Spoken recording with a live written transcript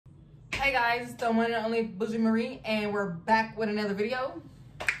Hey guys, it's the one and only Bougie Marie, and we're back with another video.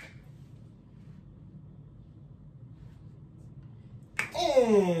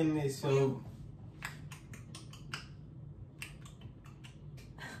 And it's so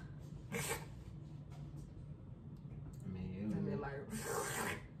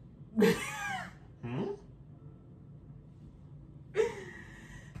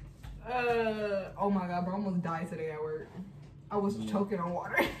oh my god, bro, I almost died today at work. I was choking on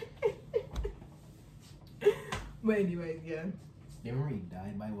water. But anyways, yeah. Marie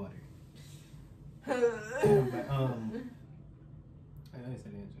died by water. I didn't say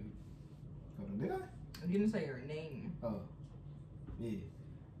the answer. Oh, did I? You didn't say your name. Oh, yeah.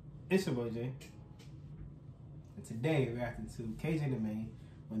 It's your boy Jay. And today we're acting to KjDaMayne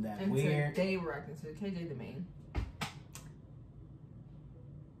on that and weird. Today we're acting to KjDaMayne.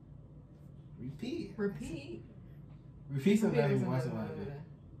 Repeat. Repeat. Repeat something. What's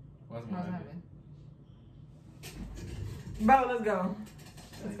What's happening? Bro, let's go.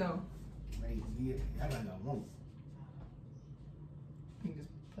 Let's go. Wait, yeah, I gotta go once. You can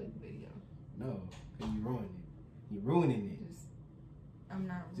just play the video. No, because you ruined it. You're ruining it. I'm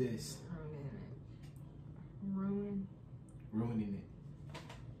not Just ruining it. Ruining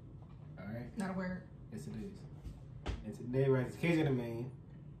it. Alright? Not a word. Yes, it is. And today we're at KjDaMayne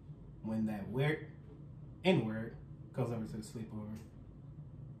when that weird N-word goes over to the sleepover.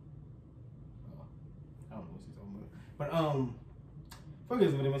 Oh, I don't know what she's talking about. But, before we get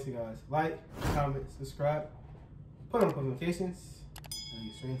to the video, make sure you guys like, comment, subscribe, put on post notifications, and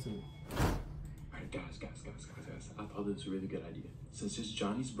get straight into it. Alright, guys. I thought this was a really good idea. Since it's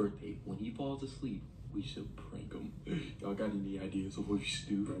Johnny's birthday, when he falls asleep, we should prank him. Y'all got any ideas of what we should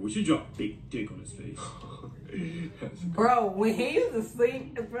do? We should drop a big dick on his face. Bro, when he used to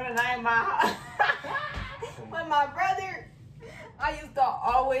sleep in front of the night in my house, with my brother, I used to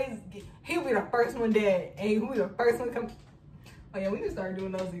always he would be the first one dead, and he would be the first one come. Oh yeah, we need to start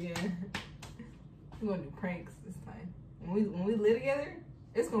doing those again. We're gonna do pranks this time. When we live together,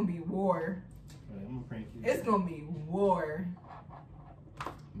 it's gonna be war. Right, I'm gonna prank you. It's gonna be war.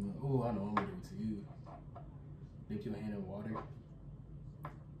 Oh, I know I'm gonna do it to you. Dip your hand in water.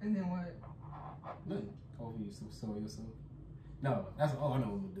 And then what? Nothing. Hopefully you soil yourself. No, that's all I know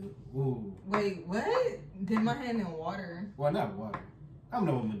what I'm gonna do. Ooh. Wait, what? Dip my hand in water. Well, not water. I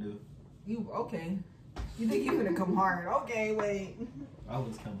know what I'm gonna do. You okay? You think you gonna come hard? Okay, wait. I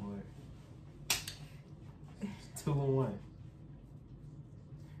always come hard. 2 in 1.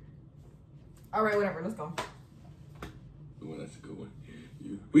 All right, whatever. Let's go. Well, that's a good one.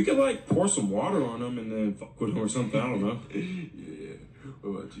 Yeah. We could like pour some water on him and then fuck with him or something. I don't know. Yeah. What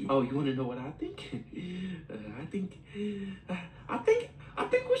about you? Oh, you want to know what I think? I think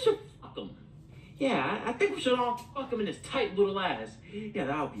we should fuck him. Yeah, I think we should all fuck him in his tight little ass. Yeah,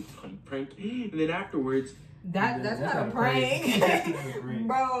 that would be a funny prank. And then afterwards, That's not a prank,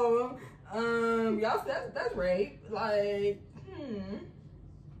 bro. Y'all, that's rape. Like,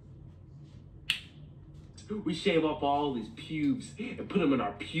 we shave off all his pubes and put them in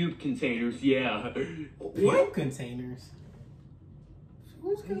our pube containers. Yeah. What containers?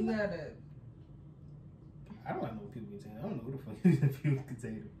 Who's you gonna? gotta. I don't know pube containers. I don't know who the fuck using pube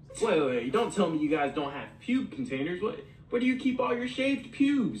containers. Wait, don't tell me you guys don't have pube containers. Where do you keep all your shaved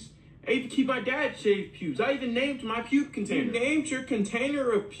pubes? I even keep my dad's shaved pubes. I even named my pube container. You named your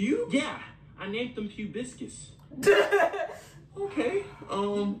container of pubes? Yeah, I named them Pubiscus. Okay.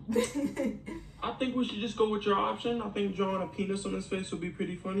 I think we should just go with your option. I think drawing a penis on his face would be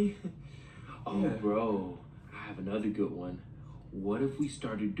pretty funny. Oh, bro, I have another good one. What if we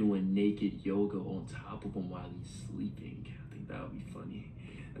started doing naked yoga on top of him while he's sleeping? I think that would be funny.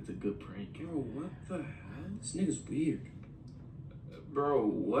 That's a good prank. Bro, what the hell? This nigga's weird. Bro,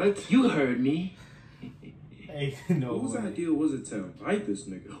 what? You heard me. Hey, no. Whose way. idea was it to invite this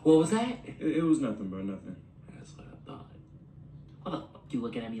nigga? What was that? It was nothing, bro, nothing. That's what I thought. Why the fuck you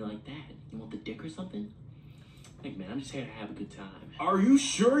looking at me like that? You want the dick or something? Hey, man, I'm just here to have a good time. Are you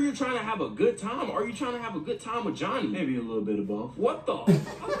sure you're trying to have a good time? Or are you trying to have a good time with Johnny? Maybe a little bit of both. What the?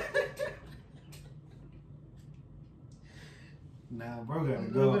 Nah, bro gotta A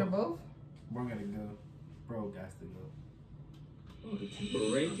go. little bit of both. Bro gotta go. Bro got to go.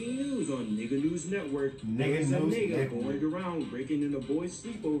 Breaking news on Nigga News Network. Nigga There's a News nigga Network. going around breaking into boys'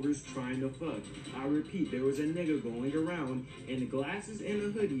 sleepovers trying to fuck. I repeat, there was a nigga going around in glasses and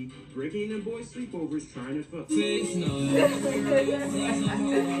a hoodie breaking into boys' sleepovers trying to fuck. I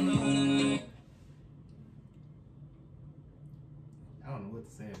don't know what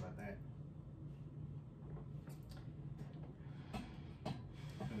to say about that.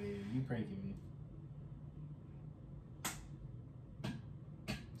 I mean, you pranking me.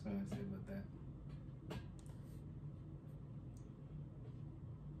 That's all I say about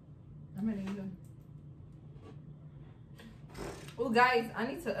Ooh, guys, I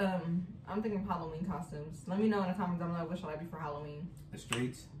need to, I'm thinking of Halloween costumes. Let me know in the comments down below what should I be for Halloween. The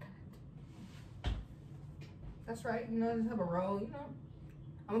streets. That's right. You know, just have a role, you know.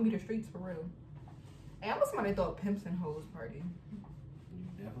 I'm gonna be the streets for real. Hey, I'm somebody throw a pimps and hoes party. You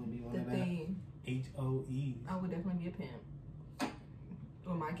definitely be one The of that. thing. HOE. I would definitely be a pimp.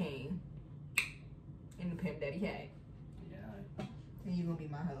 With my cane. And the pimp daddy hat. Yeah. And you gonna be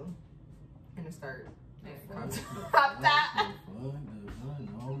my hoe. In the skirt. And The crop fun, top. the fun,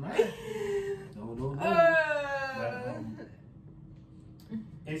 all night. No.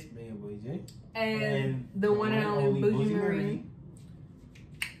 It's me, your boy Jay. And the one and only Bougie Marie.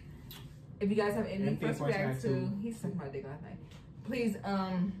 If you guys have anything for us to react to, he sucked my dick last night. Please,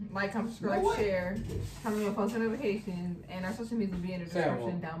 like, comment, subscribe, share, turn on your post notifications, and our social media will be in the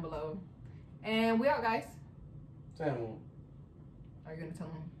description down below. And we out, guys. Sam, Are you gonna tell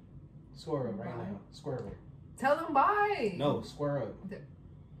them? square up right Bye. now. Square up. Tell them bye. No, square up.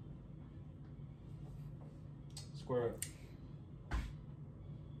 Square up.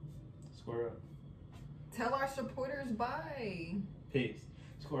 Square up. Tell our supporters bye. Peace.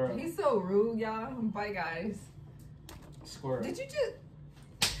 Square up. He's so rude, y'all. Bye, guys. Square up. Did you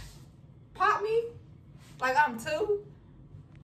just pop me? Like I'm two?